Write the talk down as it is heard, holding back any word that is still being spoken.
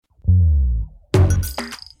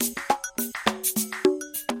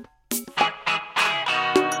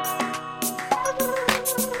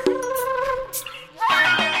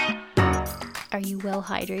you well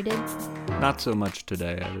hydrated? Not so much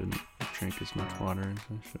today. I didn't drink as much water as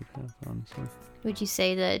I should have, honestly. Would you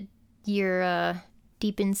say that your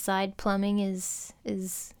deep inside plumbing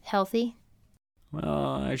is healthy?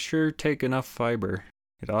 Well, I sure take enough fiber.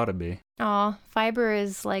 It ought to be. Aw, fiber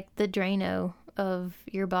is like the Drano of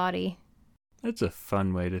your body. That's a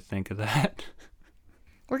fun way to think of that.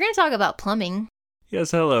 We're going to talk about plumbing.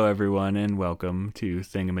 Yes, hello everyone, and welcome to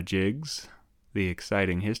Thingamajigs, the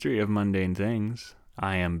exciting history of mundane things.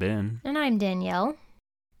 I am Ben. And I'm Danielle.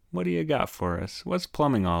 What do you got for us? What's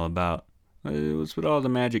plumbing all about? What's with all the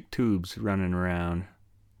magic tubes running around?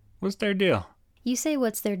 What's their deal? You say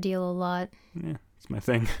what's their deal a lot. Yeah, it's my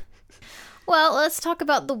thing. Well, let's talk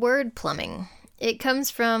about the word plumbing. It comes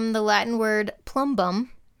from the Latin word plumbum,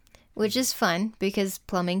 which is fun because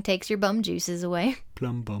plumbing takes your bum juices away.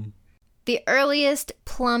 Plumbum. The earliest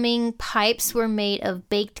plumbing pipes were made of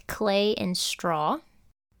baked clay and straw.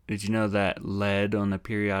 Did you know that lead on the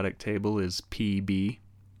periodic table is Pb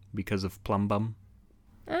because of plumbum?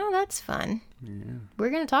 Oh, that's fun. Yeah. We're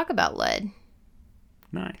going to talk about lead.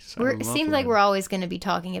 Nice. It seems like we're always going to be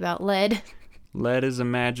talking about lead. Lead is a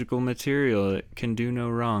magical material. It can do no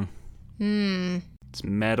wrong. It's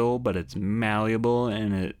metal, but it's malleable,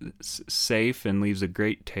 and it's safe and leaves a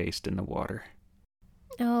great taste in the water.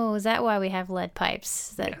 Oh, is that why we have lead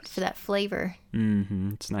pipes? Yes. For that flavor?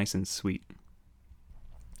 Mm-hmm. It's nice and sweet.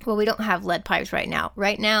 Well, we don't have lead pipes right now.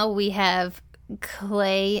 Right now, we have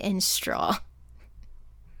clay and straw.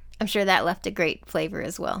 I'm sure that left a great flavor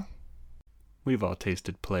as well. We've all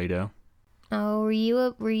tasted Play-Doh. Oh, were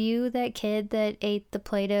you that kid that ate the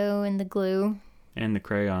Play-Doh and the glue? And the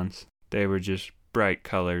crayons. They were just bright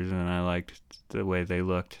colors, and I liked the way they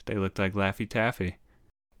looked. They looked like Laffy Taffy.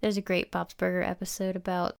 There's a great Bob's Burger episode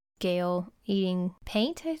about Gail eating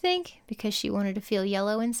paint, I think, because she wanted to feel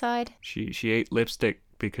yellow inside. She ate lipstick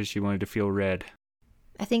because she wanted to feel red.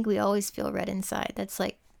 I think we always feel red inside. That's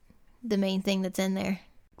like the main thing that's in there.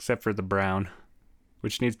 Except for the brown,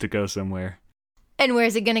 which needs to go somewhere. And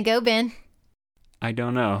where's it gonna go, Ben? I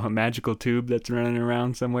don't know. A magical tube that's running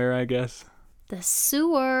around somewhere, I guess. The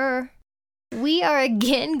sewer. We are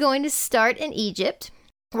again going to start in Egypt,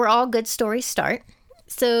 where all good stories start.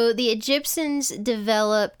 So the Egyptians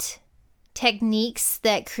developed techniques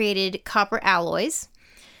that created copper alloys,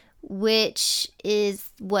 which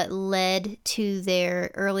is what led to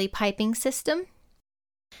their early piping system.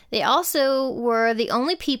 They also were the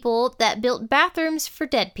only people that built bathrooms for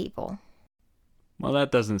dead people. Well,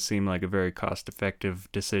 that doesn't seem like a very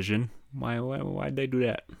cost-effective decision. Why'd they do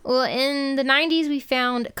that? Well, in the 90s, we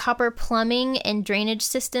found copper plumbing and drainage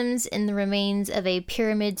systems in the remains of a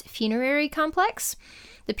pyramid funerary complex.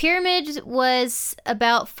 The pyramid was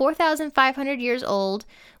about 4,500 years old,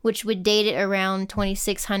 which would date it around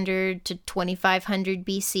 2600 to 2500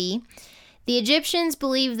 BC. The Egyptians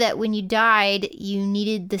believed that when you died, you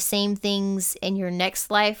needed the same things in your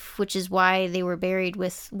next life, which is why they were buried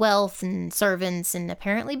with wealth and servants and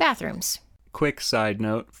apparently bathrooms. Quick side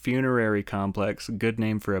note, funerary complex, good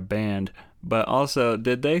name for a band. But also,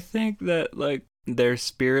 did they think that, like, their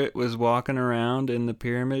spirit was walking around in the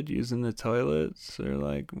pyramid using the toilets? Or,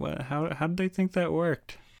 like, what? How did they think that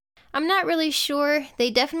worked? I'm not really sure.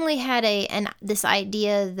 They definitely had this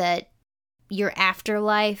idea that your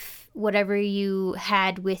afterlife, whatever you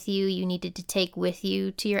had with you, you needed to take with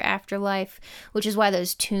you to your afterlife, which is why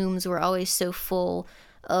those tombs were always so full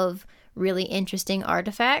of really interesting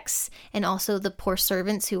artifacts, and also the poor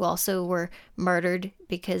servants who also were murdered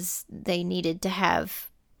because they needed to have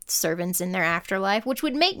servants in their afterlife, which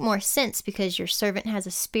would make more sense because your servant has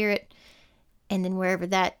a spirit, and then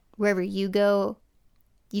wherever you go,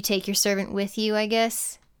 you take your servant with you, I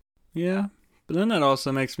guess. Yeah, but then that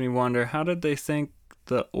also makes me wonder, how did they think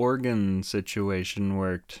the organ situation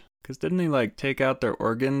worked? Because didn't they, like, take out their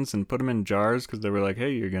organs and put them in jars because they were like,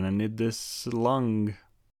 hey, you're gonna need this lung?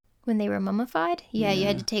 When they were mummified? Yeah, you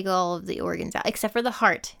had to take all of the organs out, except for the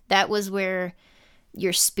heart. That was where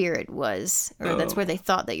your spirit was, or that's where they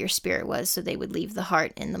thought that your spirit was, so they would leave the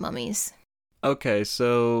heart in the mummies. Okay,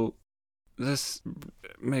 so this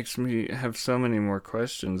makes me have so many more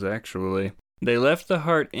questions, actually. They left the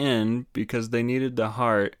heart in because they needed the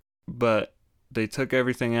heart, but they took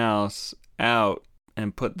everything else out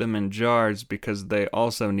and put them in jars because they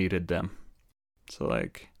also needed them. So,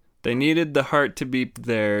 like, they needed the heart to be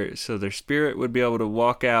there so their spirit would be able to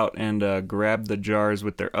walk out and grab the jars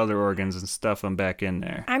with their other organs and stuff them back in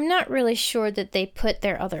there. I'm not really sure that they put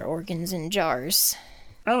their other organs in jars.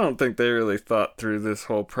 I don't think they really thought through this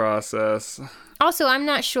whole process. Also, I'm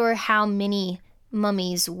not sure how many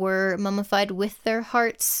mummies were mummified with their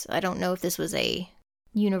hearts. I don't know if this was a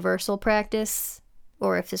universal practice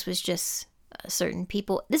or if this was just certain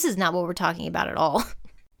people. This is not what we're talking about at all.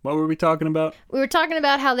 What were we talking about? We were talking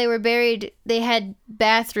about how they were buried. They had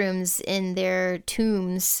bathrooms in their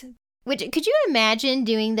tombs. Which, could you imagine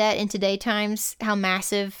doing that in today's times? How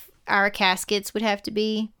massive our caskets would have to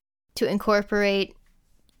be to incorporate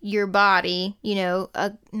your body, you know,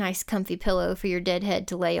 a nice comfy pillow for your dead head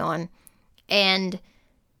to lay on, and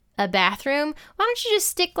a bathroom. Why don't you just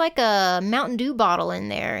stick like a Mountain Dew bottle in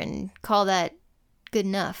there and call that good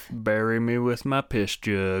enough? Bury me with my piss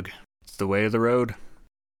jug. It's the way of the road.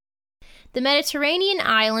 The Mediterranean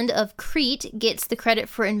island of Crete gets the credit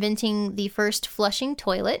for inventing the first flushing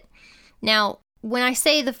toilet. Now, when I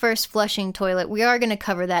say the first flushing toilet, we are going to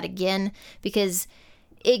cover that again because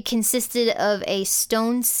it consisted of a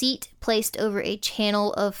stone seat placed over a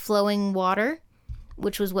channel of flowing water,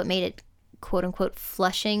 which was what made it quote-unquote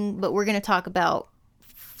flushing. But we're going to talk about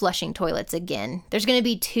flushing toilets again. There's going to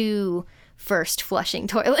be 2 first flushing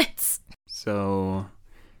toilets. So,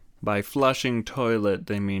 by flushing toilet,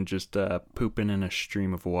 they mean just pooping in a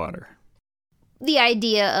stream of water. The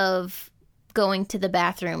idea of going to the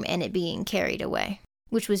bathroom and it being carried away,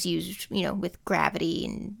 which was used, you know, with gravity.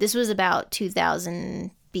 And this was about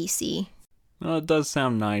 2000 BC. Well, it does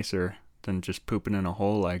sound nicer than just pooping in a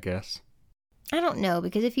hole, I guess. I don't know,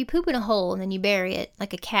 because if you poop in a hole and then you bury it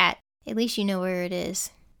like a cat, at least you know where it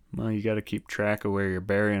is. Well, you got to keep track of where you're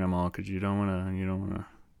burying them all, because you don't want to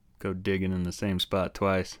go digging in the same spot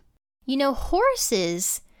twice. You know,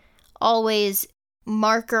 horses always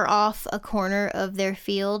marker off a corner of their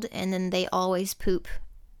field, and then they always poop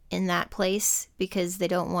in that place because they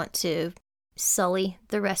don't want to sully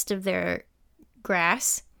the rest of their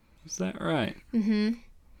grass. Is that right? Mm-hmm.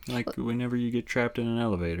 Like whenever you get trapped in an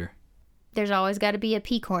elevator. There's always got to be a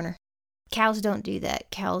pee corner. Cows don't do that.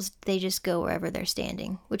 Cows, they just go wherever they're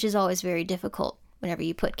standing, which is always very difficult whenever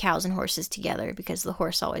you put cows and horses together because the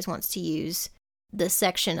horse always wants to use the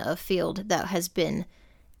section of field that has been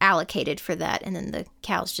allocated for that, and then the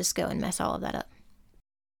cows just go and mess all of that up.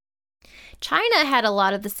 China had a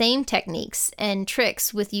lot of the same techniques and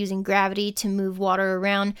tricks with using gravity to move water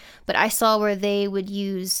around, but I saw where they would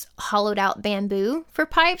use hollowed out bamboo for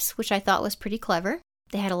pipes, which I thought was pretty clever.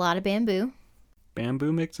 They had a lot of bamboo.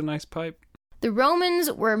 Bamboo makes a nice pipe. The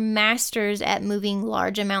Romans were masters at moving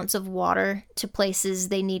large amounts of water to places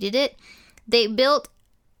they needed it. They built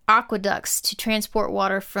aqueducts to transport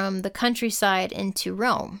water from the countryside into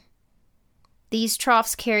Rome. These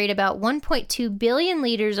troughs carried about 1.2 billion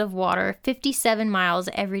liters of water 57 miles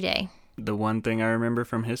every day. The one thing I remember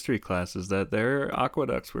from history class is that their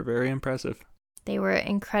aqueducts were very impressive. They were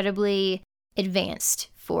incredibly advanced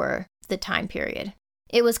for the time period.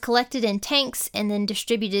 It was collected in tanks and then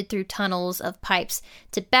distributed through tunnels of pipes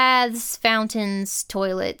to baths, fountains,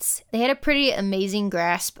 toilets. They had a pretty amazing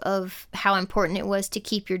grasp of how important it was to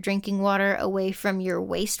keep your drinking water away from your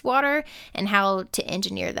wastewater and how to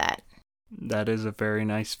engineer that. That is a very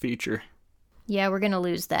nice feature. Yeah, we're going to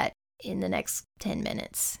lose that in the next 10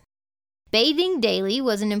 minutes. Bathing daily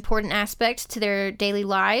was an important aspect to their daily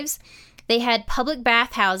lives. They had public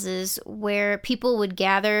bathhouses where people would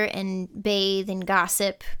gather and bathe and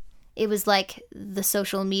gossip. It was like the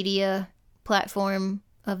social media platform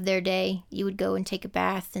of their day. You would go and take a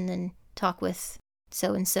bath and then talk with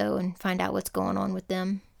so-and-so and find out what's going on with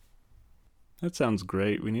them. That sounds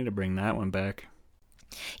great. We need to bring that one back.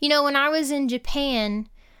 You know, when I was in Japan,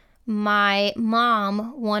 my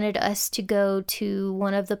mom wanted us to go to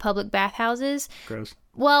one of the public bathhouses. Gross.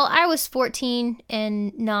 Well, I was 14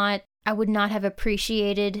 and I would not have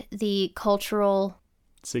appreciated the cultural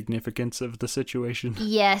significance of the situation.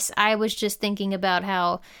 Yes, I was just thinking about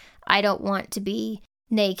how I don't want to be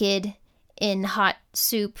naked in hot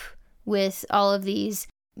soup with all of these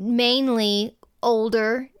mainly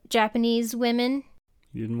older Japanese women.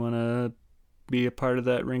 You didn't want to be a part of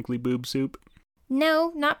that wrinkly boob soup?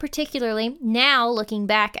 No, not particularly. Now, looking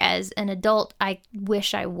back as an adult, I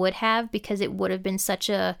wish I would have, because it would have been such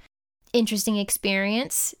a interesting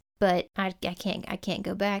experience. But I can't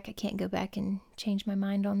go back. I can't go back and change my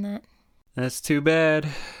mind on that. That's too bad.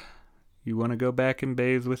 You want to go back and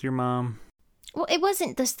bathe with your mom? Well, it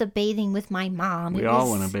wasn't just the bathing with my mom. We all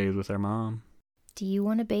want to bathe with our mom. Do you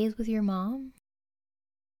want to bathe with your mom?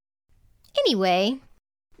 Anyway,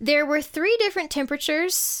 there were 3 different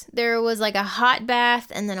temperatures. There was like a hot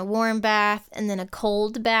bath, and then a warm bath, and then a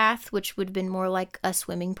cold bath, which would have been more like a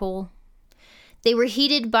swimming pool. They were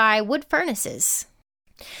heated by wood furnaces.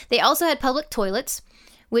 They also had public toilets,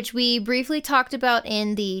 which we briefly talked about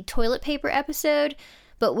in the toilet paper episode,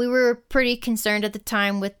 but we were pretty concerned at the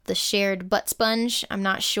time with the shared butt sponge. I'm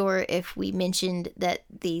not sure if we mentioned that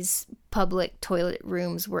these public toilet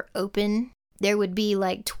rooms were open There would be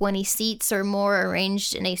like 20 seats or more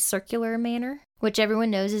arranged in a circular manner, which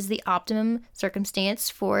everyone knows is the optimum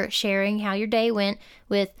circumstance for sharing how your day went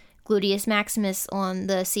with Gluteus Maximus on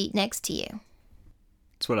the seat next to you.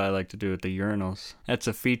 That's what I like to do at the urinals. That's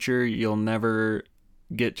a feature you'll never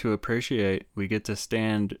get to appreciate. We get to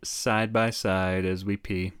stand side by side as we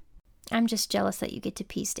pee. I'm just jealous that you get to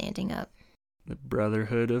pee standing up. The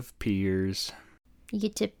brotherhood of peers. You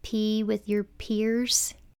get to pee with your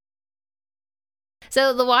peers.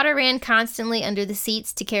 So the water ran constantly under the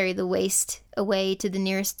seats to carry the waste away to the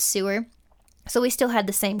nearest sewer. So we still had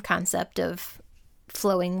the same concept of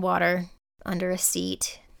flowing water under a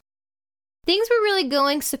seat. Things were really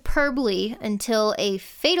going superbly until a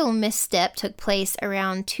fatal misstep took place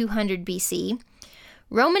around 200 BC.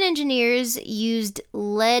 Roman engineers used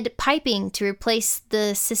lead piping to replace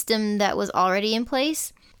the system that was already in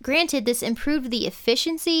place. Granted, this improved the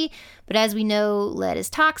efficiency, but as we know, lead is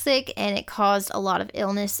toxic and it caused a lot of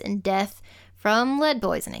illness and death from lead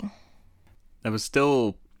poisoning. That was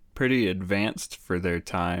still pretty advanced for their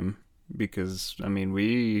time because, I mean,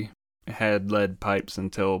 we had lead pipes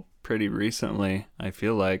until pretty recently, I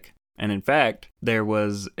feel like. And in fact, there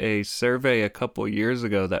was a survey a couple years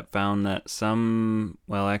ago that found that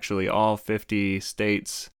actually all 50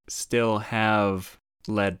 states still have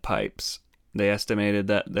lead pipes. They estimated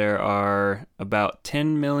that there are about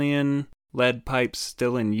 10 million lead pipes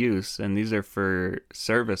still in use, and these are for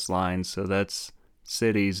service lines, so that's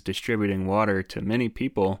cities distributing water to many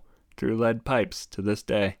people through lead pipes to this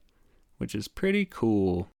day, which is pretty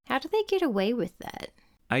cool. How do they get away with that?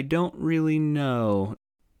 I don't really know.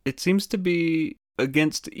 It seems to be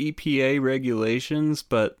against EPA regulations,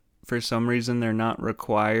 but for some reason they're not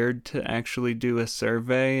required to actually do a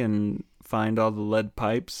survey and find all the lead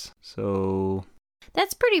pipes. So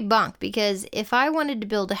that's pretty bunk, because if I wanted to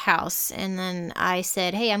build a house and then I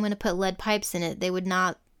said, hey, I'm going to put lead pipes in it, they would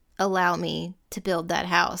not allow me to build that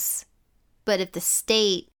house. But if the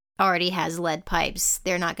state already has lead pipes,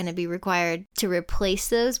 they're not going to be required to replace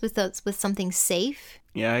those with something safe.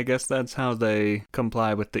 Yeah, I guess that's how they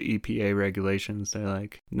comply with the EPA regulations. They're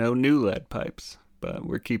like, no new lead pipes, but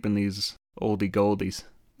we're keeping these oldie goldies.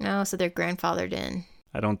 Oh, so they're grandfathered in.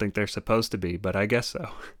 I don't think they're supposed to be, but I guess so.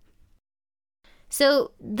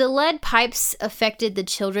 So the lead pipes affected the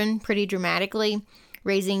children pretty dramatically,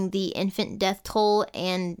 raising the infant death toll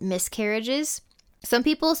and miscarriages. Some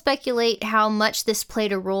people speculate how much this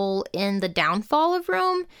played a role in the downfall of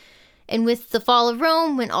Rome. And with the fall of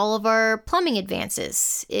Rome went all of our plumbing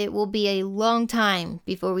advances. It will be a long time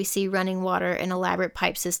before we see running water and elaborate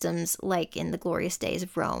pipe systems like in the glorious days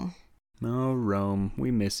of Rome. Oh, Rome,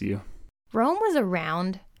 we miss you. Rome was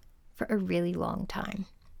around for a really long time.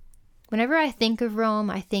 Whenever I think of Rome,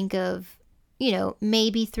 I think of,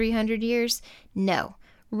 maybe 300 years. No,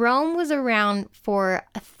 Rome was around for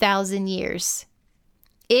 1,000 years.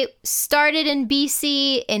 It started in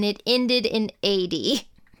BC and it ended in AD.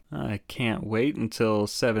 I can't wait until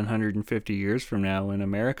 750 years from now when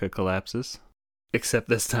America collapses. Except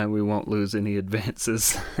this time we won't lose any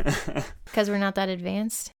advances. Because we're not that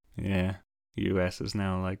advanced? Yeah. U.S. is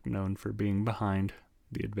now known for being behind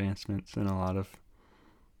the advancements in a lot of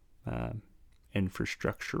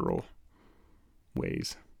infrastructural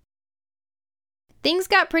ways. Things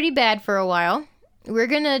got pretty bad for a while. We're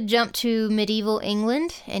going to jump to medieval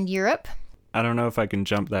England and Europe. I don't know if I can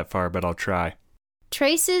jump that far, but I'll try.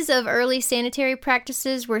 Traces of early sanitary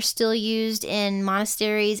practices were still used in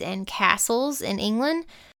monasteries and castles in England.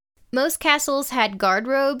 Most castles had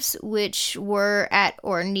guardrobes, which were at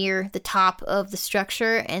or near the top of the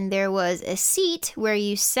structure, and there was a seat where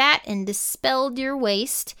you sat and dispelled your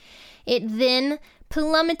waste. It then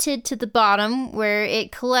plummeted to the bottom, where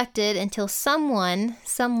it collected until some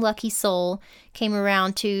lucky soul, came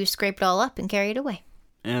around to scrape it all up and carry it away.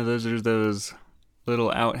 Yeah, those are those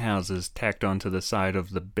little outhouses tacked onto the side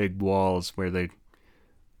of the big walls where they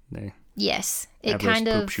yes, have those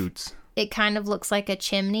poop chutes. It kind of looks like a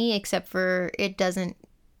chimney, except for it doesn't.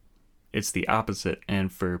 It's the opposite,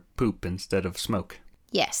 and for poop instead of smoke.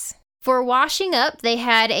 Yes. For washing up, they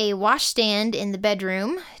had a washstand in the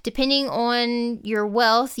bedroom. Depending on your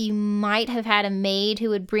wealth, you might have had a maid who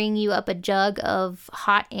would bring you up a jug of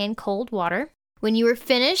hot and cold water. When you were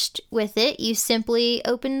finished with it, you simply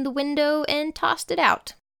opened the window and tossed it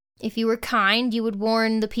out. If you were kind, you would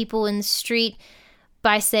warn the people in the street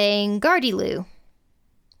by saying "Gardyloo,"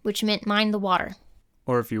 which meant mind the water.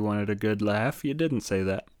 Or if you wanted a good laugh, you didn't say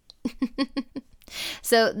that.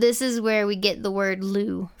 So this is where we get the word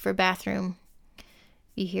loo for bathroom.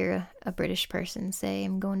 You hear a British person say,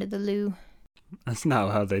 "I'm going to the loo." That's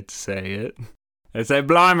not how they say it. They say,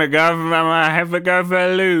 "Blimey, Gov, I have to go for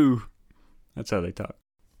a loo." That's how they talk.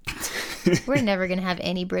 We're never going to have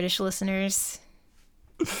any British listeners.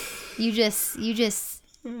 You just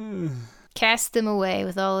cast them away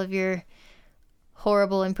with all of your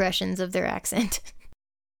horrible impressions of their accent.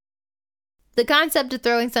 The concept of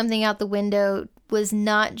throwing something out the window was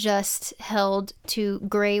not just held to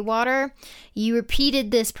gray water. You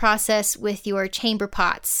repeated this process with your chamber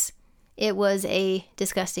pots. It was a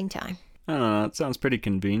disgusting time. I don't know. It sounds pretty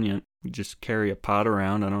convenient. You just carry a pot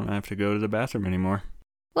around. I don't have to go to the bathroom anymore.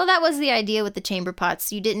 Well, that was the idea with the chamber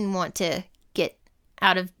pots. You didn't want to get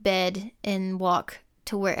out of bed and walk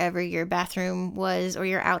to wherever your bathroom was or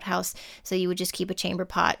your outhouse. So you would just keep a chamber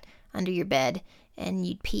pot under your bed and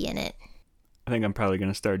you'd pee in it. I think I'm probably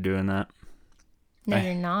going to start doing that. No,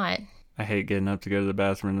 you're not. I hate getting up to go to the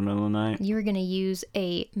bathroom in the middle of the night. You were going to use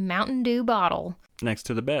a Mountain Dew bottle. Next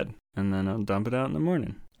to the bed. And then I'll dump it out in the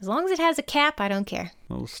morning. As long as it has a cap, I don't care.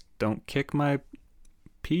 Well, don't kick my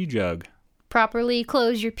pee jug. Properly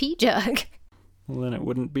close your pee jug. Well, then it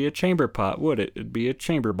wouldn't be a chamber pot, would it? It'd be a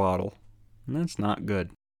chamber bottle. And that's not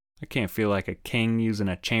good. I can't feel like a king using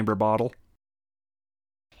a chamber bottle.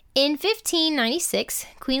 In 1596,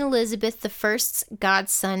 Queen Elizabeth I's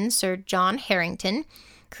godson, Sir John Harington,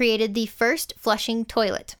 created the first flushing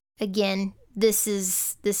toilet. Again, this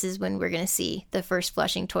is when we're going to see the first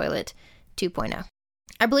flushing toilet 2.0.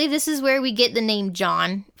 I believe this is where we get the name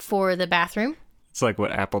John for the bathroom. It's like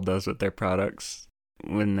what Apple does with their products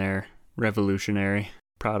when their revolutionary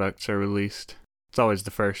products are released. It's always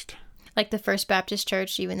the first. Like the First Baptist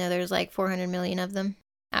Church, even though there's like 400 million of them.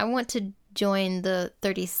 I want to join the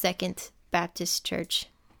 32nd Baptist Church.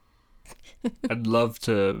 I'd love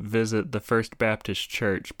to visit the First Baptist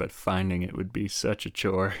Church, but finding it would be such a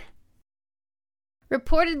chore.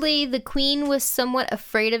 Reportedly, the Queen was somewhat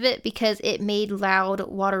afraid of it because it made loud,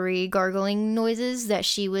 watery, gargling noises that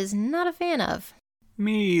she was not a fan of.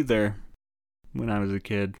 Me either. When I was a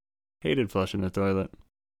kid, hated flushing the toilet.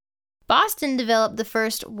 Boston developed the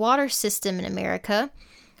first water system in America.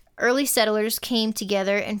 Early settlers came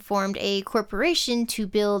together and formed a corporation to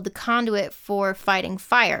build the conduit for fighting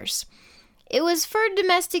fires. It was for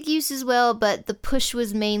domestic use as well, but the push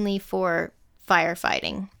was mainly for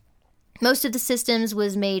firefighting. Most of the systems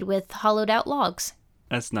was made with hollowed-out logs.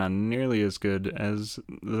 That's not nearly as good as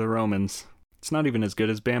the Romans. It's not even as good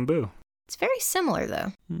as bamboo. It's very similar,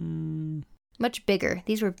 though. Much bigger.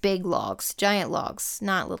 These were big logs, giant logs,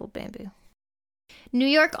 not little bamboo. New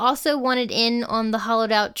York also wanted in on the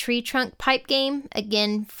hollowed-out tree trunk pipe game,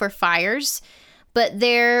 again for fires, but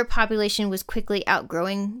their population was quickly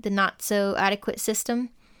outgrowing the not-so-adequate system.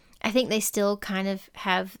 I think they still kind of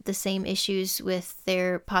have the same issues with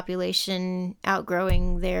their population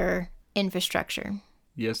outgrowing their infrastructure.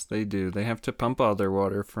 Yes, they do. They have to pump all their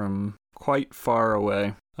water from quite far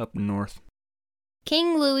away, up north.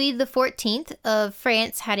 King Louis XIV of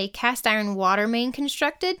France had a cast iron water main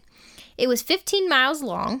constructed. It was 15 miles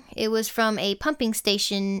long. It was from a pumping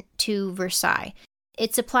station to Versailles.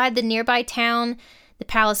 It supplied the nearby town, the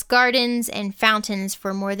palace gardens, and fountains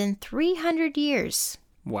for more than 300 years.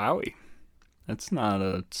 Wowie. That's not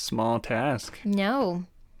a small task. No.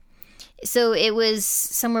 So it was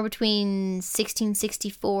somewhere between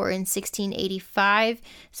 1664 and 1685.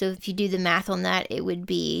 So if you do the math on that, it would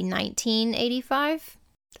be 1985.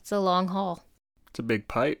 That's a long haul. It's a big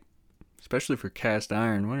pipe, especially for cast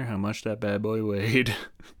iron. Wonder how much that bad boy weighed.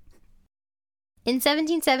 In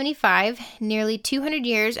 1775, nearly 200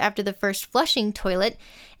 years after the first flushing toilet,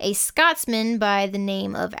 a Scotsman by the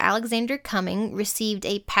name of Alexander Cumming received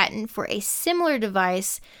a patent for a similar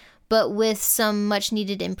device, but with some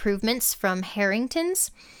much-needed improvements from Harrington's.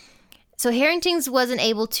 So Harrington's wasn't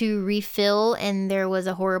able to refill, and there was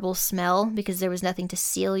a horrible smell because there was nothing to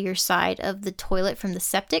seal your side of the toilet from the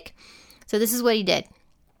septic. So this is what he did.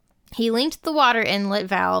 He linked the water inlet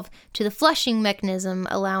valve to the flushing mechanism,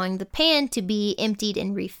 allowing the pan to be emptied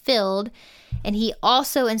and refilled. And he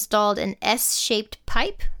also installed an S-shaped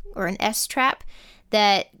pipe, or an S-trap,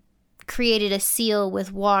 that created a seal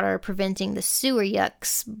with water, preventing the sewer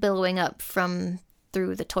yucks billowing up from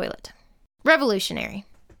through the toilet. Revolutionary.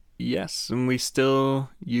 Yes, and we still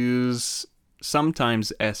use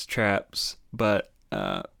sometimes S-traps, but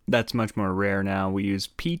that's much more rare now. We use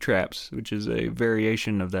P-traps, which is a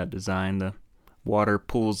variation of that design. The water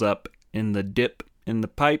pools up in the dip in the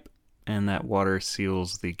pipe, and that water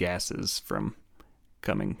seals the gases from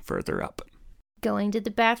coming further up. Going to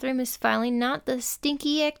the bathroom is finally not the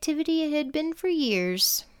stinky activity it had been for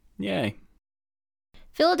years. Yay.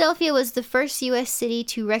 Philadelphia was the first U.S. city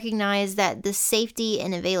to recognize that the safety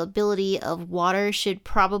and availability of water should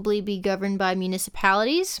probably be governed by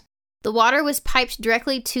municipalities. The water was piped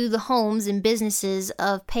directly to the homes and businesses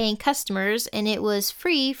of paying customers, and it was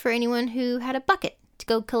free for anyone who had a bucket to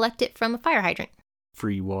go collect it from a fire hydrant.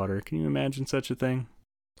 Free water. Can you imagine such a thing?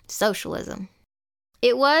 Socialism.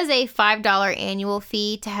 It was a $5 annual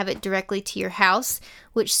fee to have it directly to your house,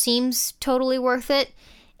 which seems totally worth it.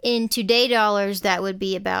 In today dollars, that would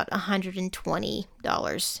be about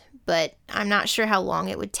 $120. But I'm not sure how long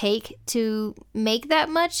it would take to make that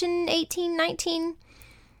much in 1819.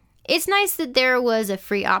 It's nice that there was a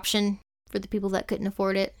free option for the people that couldn't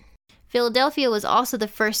afford it. Philadelphia was also the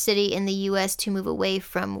first city in the U.S. to move away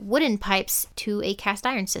from wooden pipes to a cast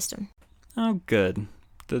iron system. Oh, good.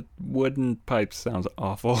 The wooden pipe sounds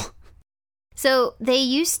awful. So they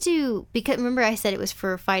used to, because remember I said it was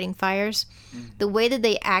for fighting fires? The way that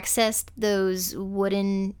they accessed those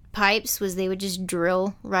wooden pipes was they would just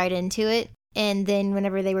drill right into it. And then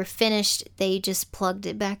whenever they were finished, they just plugged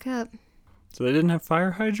it back up. So they didn't have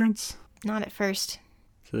fire hydrants? Not at first.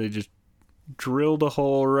 So they just drilled a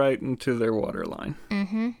hole right into their water line.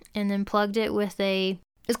 Mm-hmm. And then plugged it with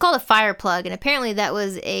it's called a fire plug. And apparently that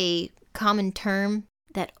was a common term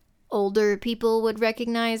that older people would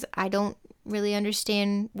recognize. I don't really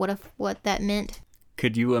understand what that meant.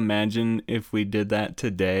 Could you imagine if we did that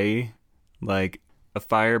today? Like, a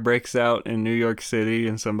fire breaks out in New York City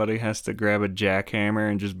and somebody has to grab a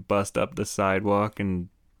jackhammer and just bust up the sidewalk and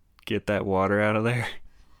get that water out of there?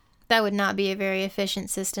 That would not be a very efficient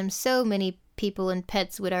system. So many people and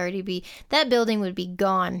pets would already be... That building would be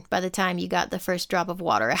gone by the time you got the first drop of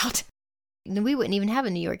water out. We wouldn't even have a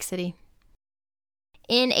New York City.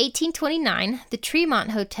 In 1829, the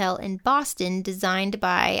Tremont Hotel in Boston, designed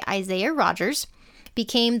by Isaiah Rogers,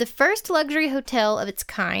 became the first luxury hotel of its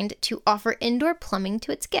kind to offer indoor plumbing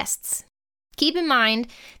to its guests. Keep in mind,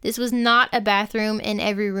 this was not a bathroom in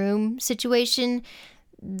every room situation.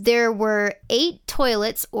 There were 8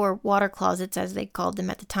 toilets, or water closets as they called them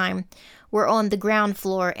at the time, were on the ground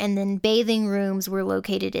floor, and then bathing rooms were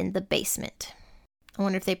located in the basement. I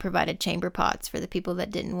wonder if they provided chamber pots for the people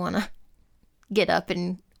that didn't want to get up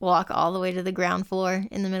and walk all the way to the ground floor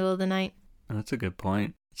in the middle of the night. That's a good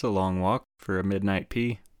point. It's a long walk for a midnight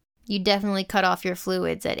pee. You definitely cut off your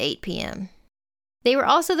fluids at 8 p.m. They were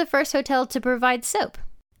also the first hotel to provide soap.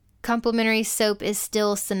 Complimentary soap is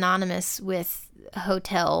still synonymous with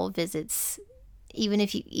hotel visits. Even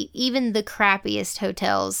the crappiest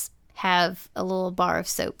hotels have a little bar of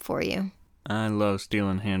soap for you. I love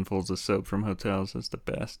stealing handfuls of soap from hotels. It's the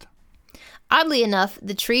best. Oddly enough,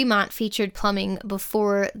 the Tremont featured plumbing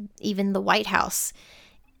before even the White House.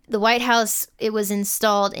 The White House, it was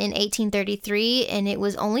installed in 1833, and it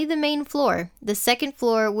was only the main floor. The second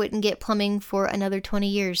floor wouldn't get plumbing for another 20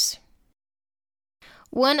 years.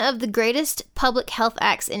 One of the greatest public health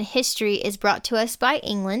acts in history is brought to us by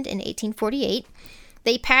England in 1848.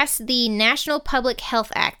 They passed the National Public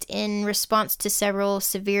Health Act in response to several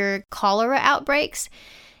severe cholera outbreaks,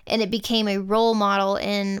 and it became a role model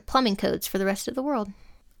in plumbing codes for the rest of the world.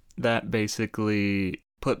 That basically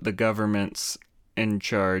put the governments in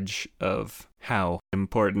charge of how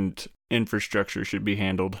important infrastructure should be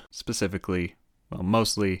handled, specifically,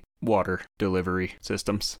 mostly water delivery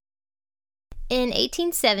systems. In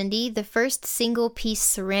 1870, the first single-piece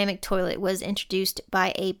ceramic toilet was introduced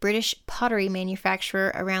by a British pottery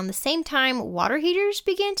manufacturer around the same time water heaters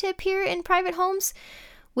began to appear in private homes,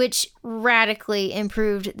 which radically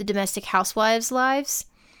improved the domestic housewives' lives.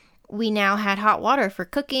 We now had hot water for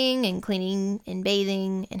cooking and cleaning and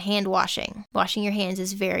bathing and hand washing. Washing your hands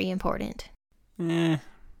is very important.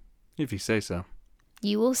 If you say so.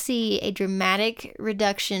 You will see a dramatic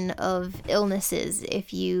reduction of illnesses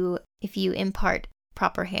if you impart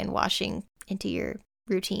proper hand washing into your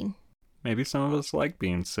routine. Maybe some of us like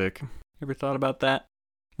being sick. Ever thought about that?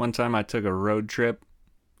 One time I took a road trip.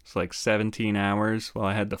 It's like 17 hours while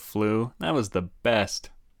I had the flu. That was the best.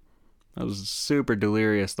 I was super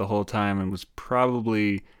delirious the whole time and was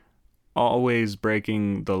probably always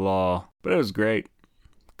breaking the law. But it was great.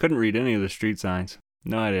 Couldn't read any of the street signs.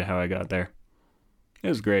 No idea how I got there. It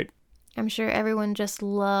was great. I'm sure everyone just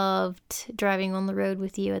loved driving on the road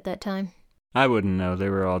with you at that time. I wouldn't know. They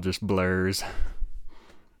were all just blurs.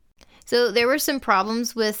 So there were some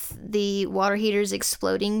problems with the water heaters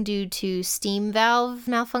exploding due to steam valve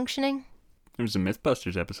malfunctioning. There was a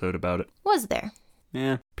Mythbusters episode about it. Was there?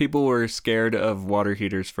 Yeah. People were scared of water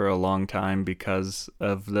heaters for a long time because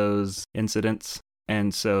of those incidents.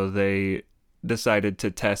 And so they decided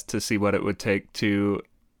to test to see what it would take to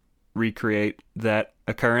recreate that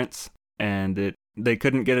occurrence. And they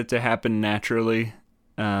couldn't get it to happen naturally.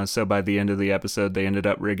 So by the end of the episode, they ended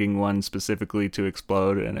up rigging one specifically to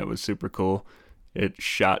explode, and it was super cool. It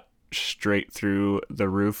shot straight through the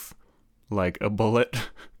roof like a bullet,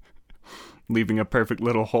 leaving a perfect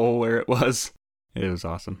little hole where it was. It was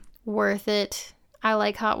awesome. Worth it. I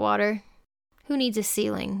like hot water. Who needs a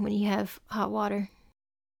ceiling when you have hot water?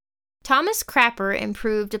 Thomas Crapper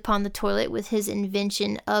improved upon the toilet with his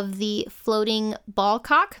invention of the floating ball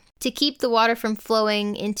cock to keep the water from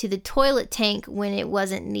flowing into the toilet tank when it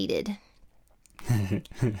wasn't needed.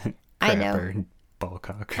 I know. Ball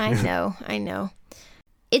cock. I know.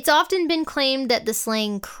 It's often been claimed that the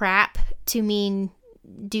slang crap to mean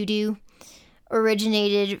doo-doo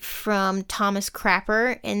originated from Thomas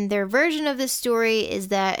Crapper, and their version of this story is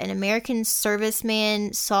that an American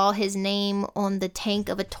serviceman saw his name on the tank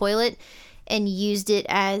of a toilet and used it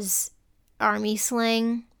as army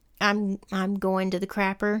slang. I'm going to the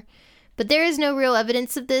crapper. But there is no real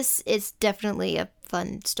evidence of this. It's definitely a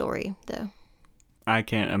fun story, though. I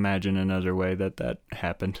can't imagine another way that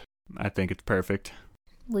happened. I think it's perfect.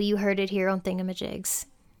 Well, you heard it here on Thingamajigs.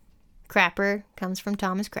 Crapper comes from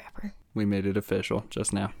Thomas Crapper. We made it official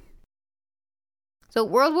just now. So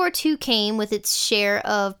World War II came with its share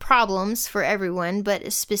of problems for everyone,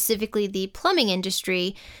 but specifically the plumbing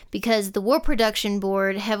industry, because the War Production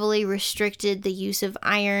Board heavily restricted the use of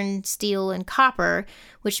iron, steel, and copper,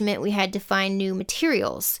 which meant we had to find new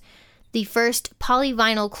materials. The first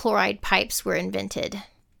polyvinyl chloride pipes were invented.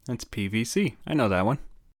 That's PVC. I know that one.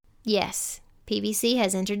 Yes, PVC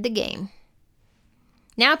has entered the game.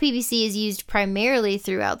 Now PVC is used primarily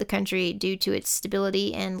throughout the country due to its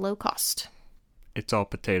stability and low cost. It's all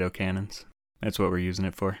potato cannons. That's what we're using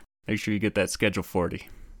it for. Make sure you get that Schedule 40.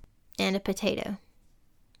 And a potato.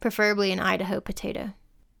 Preferably an Idaho potato.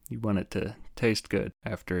 You want it to taste good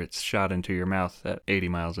after it's shot into your mouth at 80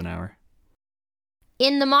 miles an hour.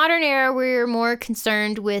 In the modern era, we're more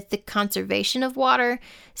concerned with the conservation of water.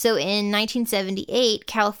 So in 1978,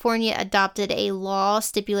 California adopted a law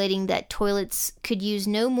stipulating that toilets could use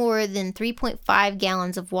no more than 3.5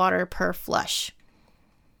 gallons of water per flush.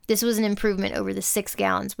 This was an improvement over the 6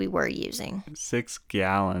 gallons we were using. 6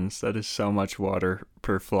 gallons? That is so much water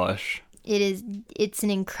per flush. It's an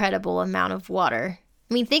incredible amount of water.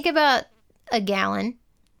 I mean, think about a gallon,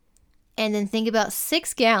 and then think about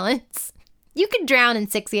 6 gallons. You could drown in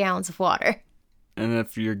 6 gallons of water. And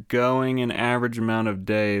if you're going an average amount of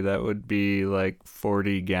day, that would be like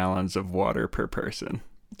 40 gallons of water per person.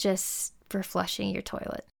 Just for flushing your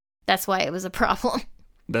toilet. That's why it was a problem.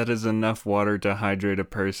 That is enough water to hydrate a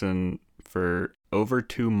person for over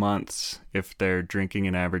 2 months if they're drinking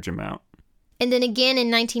an average amount. And then again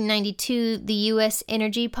in 1992, the U.S.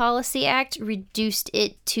 Energy Policy Act reduced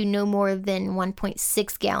it to no more than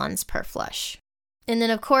 1.6 gallons per flush. And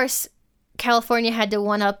then, of course, California had to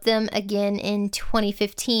one-up them again in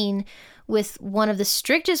 2015 with one of the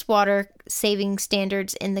strictest water-saving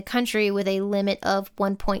standards in the country with a limit of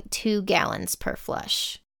 1.2 gallons per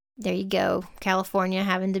flush. There you go, California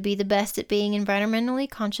having to be the best at being environmentally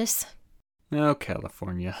conscious. Oh,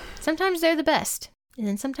 California. Sometimes they're the best, and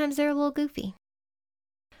then sometimes they're a little goofy.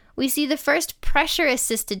 We see the first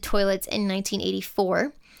pressure-assisted toilets in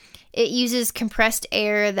 1984. It uses compressed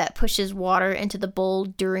air that pushes water into the bowl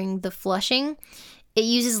during the flushing. It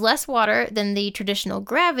uses less water than the traditional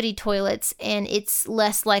gravity toilets, and it's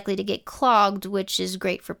less likely to get clogged, which is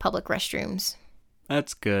great for public restrooms.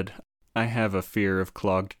 That's good. I have a fear of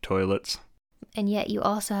clogged toilets. And yet you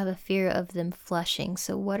also have a fear of them flushing,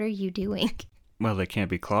 so what are you doing? Well, they can't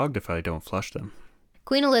be clogged if I don't flush them.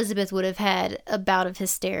 Queen Elizabeth would have had a bout of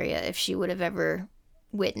hysteria if she would have ever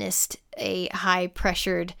witnessed a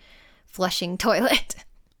high-pressured flushing toilet.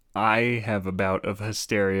 I have a bout of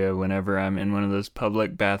hysteria whenever I'm in one of those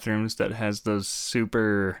public bathrooms that has those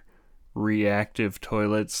super reactive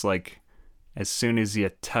toilets. Like, as soon as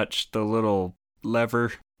you touch the little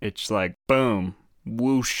lever, it's like, boom,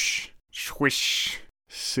 whoosh, swish,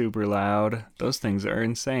 super loud. Those things are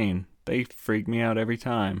insane. They freak me out every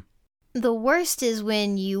time. The worst is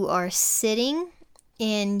when you are sitting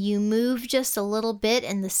and you move just a little bit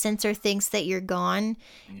and the sensor thinks that you're gone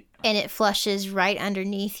and it flushes right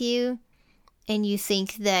underneath you and you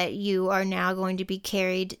think that you are now going to be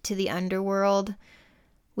carried to the underworld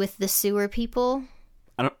with the sewer people.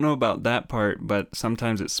 I don't know about that part, but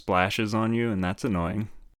sometimes it splashes on you and that's annoying.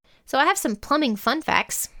 So I have some plumbing fun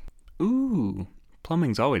facts. Ooh,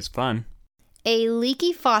 plumbing's always fun. A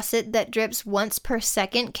leaky faucet that drips once per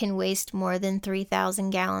second can waste more than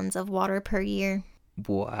 3,000 gallons of water per year.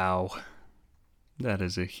 Wow. That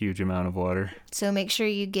is a huge amount of water. So make sure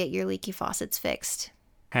you get your leaky faucets fixed.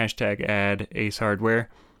 Hashtag ad Ace Hardware.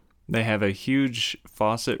 They have a huge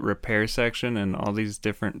faucet repair section and all these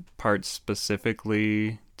different parts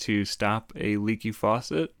specifically to stop a leaky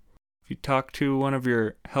faucet. If you talk to one of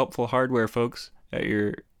your helpful hardware folks at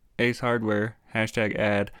your Ace Hardware,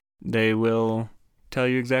 #ad. They will tell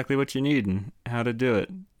you exactly what you need and how to do it.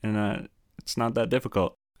 And it's not that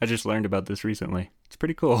difficult. I just learned about this recently. It's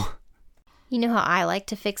pretty cool. You know how I like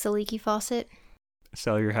to fix a leaky faucet?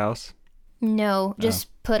 Sell your house? No, just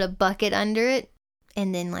put a bucket under it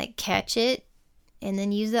and then like catch it and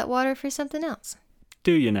then use that water for something else.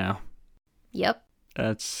 Do you now? Yep.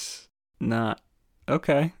 That's not...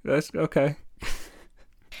 Okay. That's okay.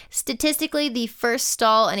 Statistically, the first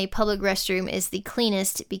stall in a public restroom is the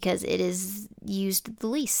cleanest because it is used the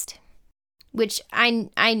least. Which I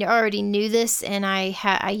already knew this, and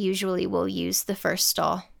I usually will use the first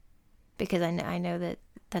stall because I know that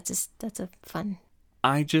that's a fun.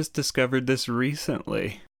 I just discovered this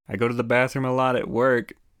recently. I go to the bathroom a lot at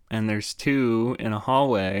work, and there's 2 in a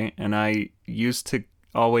hallway, and I used to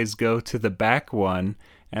always go to the back one,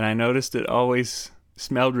 and I noticed it always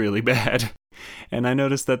smelled really bad. And I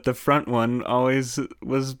noticed that the front one always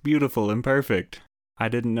was beautiful and perfect. I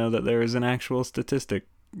didn't know that there was an actual statistic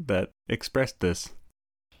that expressed this.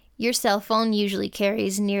 Your cell phone usually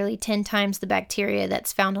carries nearly 10 times the bacteria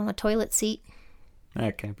that's found on a toilet seat.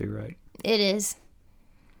 That can't be right. It is.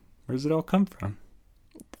 Where does it all come from?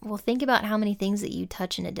 Well, think about how many things that you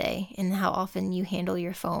touch in a day and how often you handle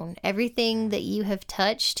your phone. Everything that you have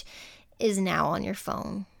touched is now on your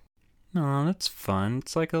phone. Oh, that's fun.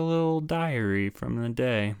 It's like a little diary from the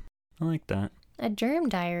day. I like that. A germ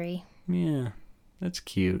diary. Yeah, that's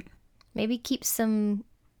cute. Maybe keep some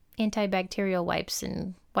antibacterial wipes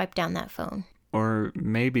and wipe down that phone. Or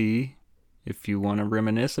maybe, if you want to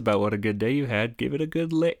reminisce about what a good day you had, give it a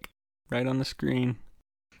good lick right on the screen.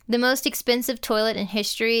 The most expensive toilet in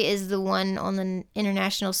history is the one on the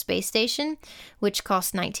International Space Station, which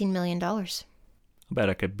cost $19 million. I bet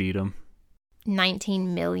I could beat them. $19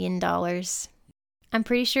 million. I'm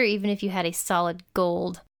pretty sure even if you had a solid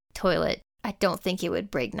gold toilet, I don't think it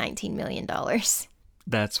would break $19 million.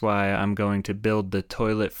 That's why I'm going to build the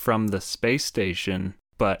toilet from the space station,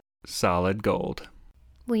 but solid gold.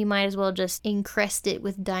 Well, you might as well just encrust it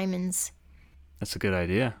with diamonds. That's a good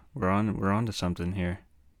idea. We're on to something here.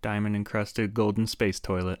 Diamond encrusted golden space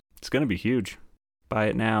toilet. It's going to be huge. Buy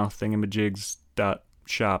it now,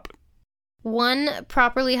 thingamajigs.shop. One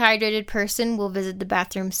properly hydrated person will visit the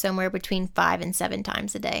bathroom somewhere between 5 and 7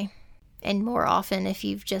 times a day. And more often if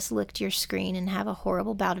you've just licked your screen and have a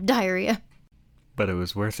horrible bout of diarrhea. But it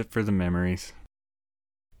was worth it for the memories.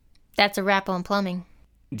 That's a wrap on plumbing.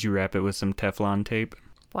 Did you wrap it with some Teflon tape?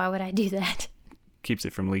 Why would I do that? Keeps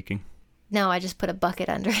it from leaking. No, I just put a bucket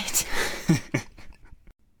under it.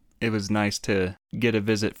 It was nice to get a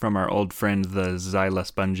visit from our old friend, the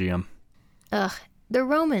Xylospongium. Ugh, the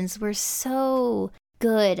Romans were so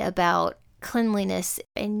good about cleanliness,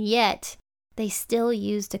 and yet they still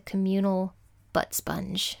used a communal butt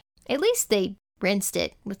sponge. At least they rinsed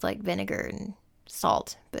it with like vinegar and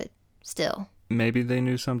salt, but still. Maybe they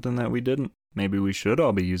knew something that we didn't. Maybe we should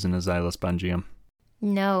all be using a Xylospongium.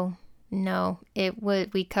 No,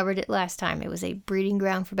 we covered it last time. It was a breeding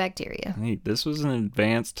ground for bacteria. Hey, this was an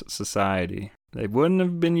advanced society. They wouldn't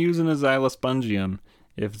have been using a Xylospongium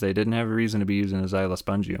if they didn't have a reason to be using a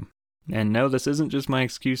Xylospongium. And no, this isn't just my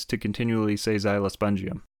excuse to continually say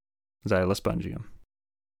Xylospongium. Xylospongium.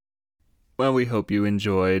 Well, we hope you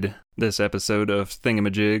enjoyed this episode of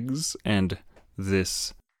Thingamajigs and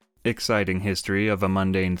this exciting history of a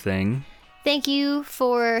mundane thing. Thank you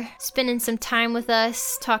for spending some time with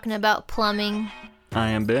us talking about plumbing. I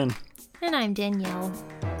am Ben. And I'm Danielle.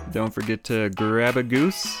 Don't forget to grab a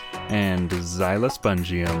goose and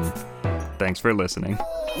Xylospongium. Thanks for listening.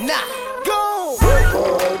 Now, go!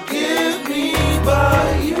 Forgive me,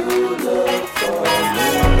 but you look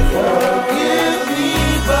for me.